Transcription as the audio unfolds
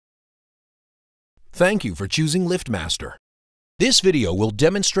Thank you for choosing LiftMaster. This video will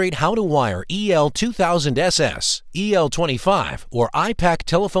demonstrate how to wire EL2000SS, EL25, or IPAC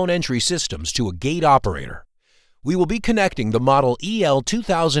telephone entry systems to a gate operator. We will be connecting the model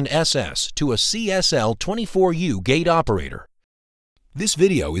EL2000SS to a CSL24U gate operator. This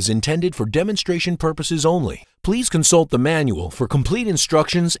video is intended for demonstration purposes only. Please consult the manual for complete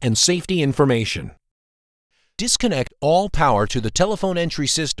instructions and safety information. Disconnect all power to the telephone entry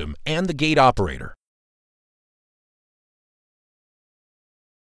system and the gate operator.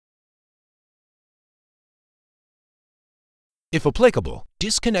 If applicable,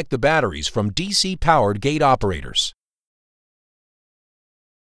 disconnect the batteries from DC-powered gate operators.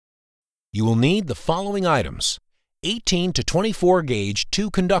 You will need the following items: 18 to 24 gauge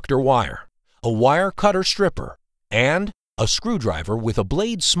 2-conductor wire, a wire cutter stripper, and a screwdriver with a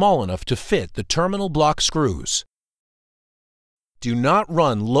blade small enough to fit the terminal block screws. Do not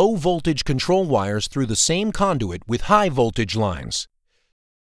run low-voltage control wires through the same conduit with high-voltage lines.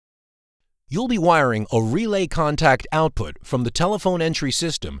 You'll be wiring a relay contact output from the telephone entry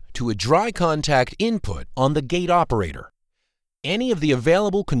system to a dry contact input on the gate operator. Any of the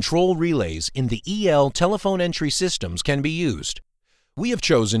available control relays in the EL telephone entry systems can be used. We have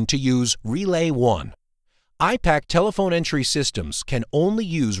chosen to use Relay 1. IPAC telephone entry systems can only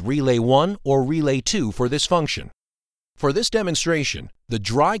use Relay 1 or Relay 2 for this function. For this demonstration, the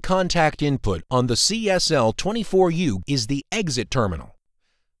dry contact input on the CSL24U is the exit terminal.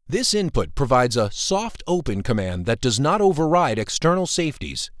 This input provides a soft open command that does not override external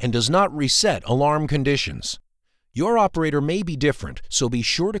safeties and does not reset alarm conditions. Your operator may be different, so be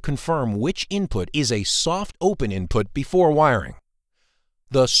sure to confirm which input is a soft open input before wiring.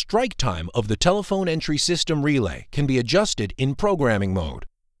 The strike time of the telephone entry system relay can be adjusted in programming mode.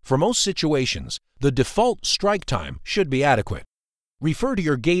 For most situations, the default strike time should be adequate. Refer to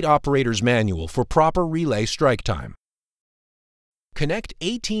your gate operator's manual for proper relay strike time. Connect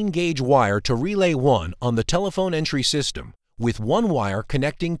 18-gauge wire to Relay 1 on the telephone entry system, with one wire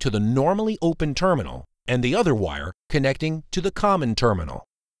connecting to the normally open terminal and the other wire connecting to the common terminal.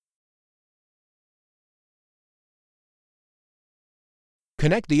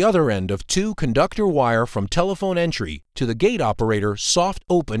 Connect the other end of 2-conductor wire from telephone entry to the gate operator soft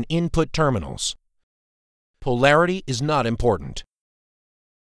open input terminals. Polarity is not important.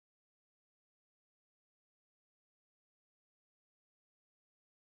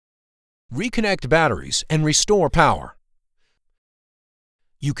 Reconnect batteries and restore power.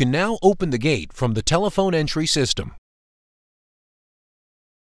 You can now open the gate from the telephone entry system.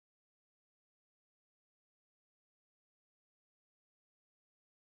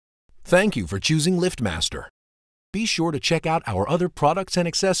 Thank you for choosing LiftMaster. Be sure to check out our other products and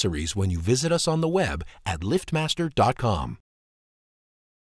accessories when you visit us on the web at liftmaster.com.